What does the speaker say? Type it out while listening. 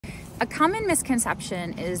A common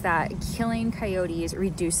misconception is that killing coyotes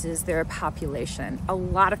reduces their population. A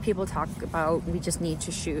lot of people talk about we just need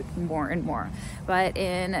to shoot more and more, but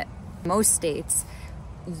in most states,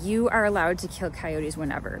 you are allowed to kill coyotes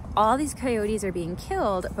whenever. All these coyotes are being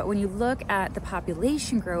killed, but when you look at the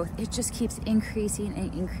population growth, it just keeps increasing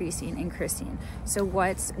and increasing and increasing. So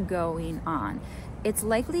what's going on? It's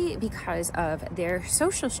likely because of their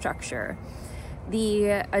social structure.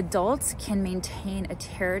 The adults can maintain a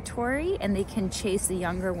territory and they can chase the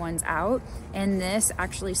younger ones out, and this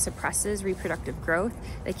actually suppresses reproductive growth.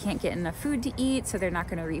 They can't get enough food to eat, so they're not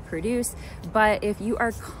going to reproduce. But if you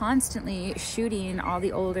are constantly shooting all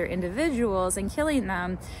the older individuals and killing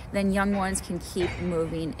them, then young ones can keep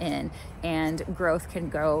moving in and growth can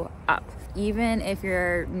go up. Even if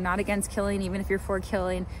you're not against killing, even if you're for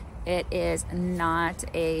killing, it is not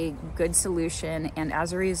a good solution, and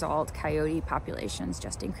as a result, coyote populations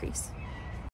just increase.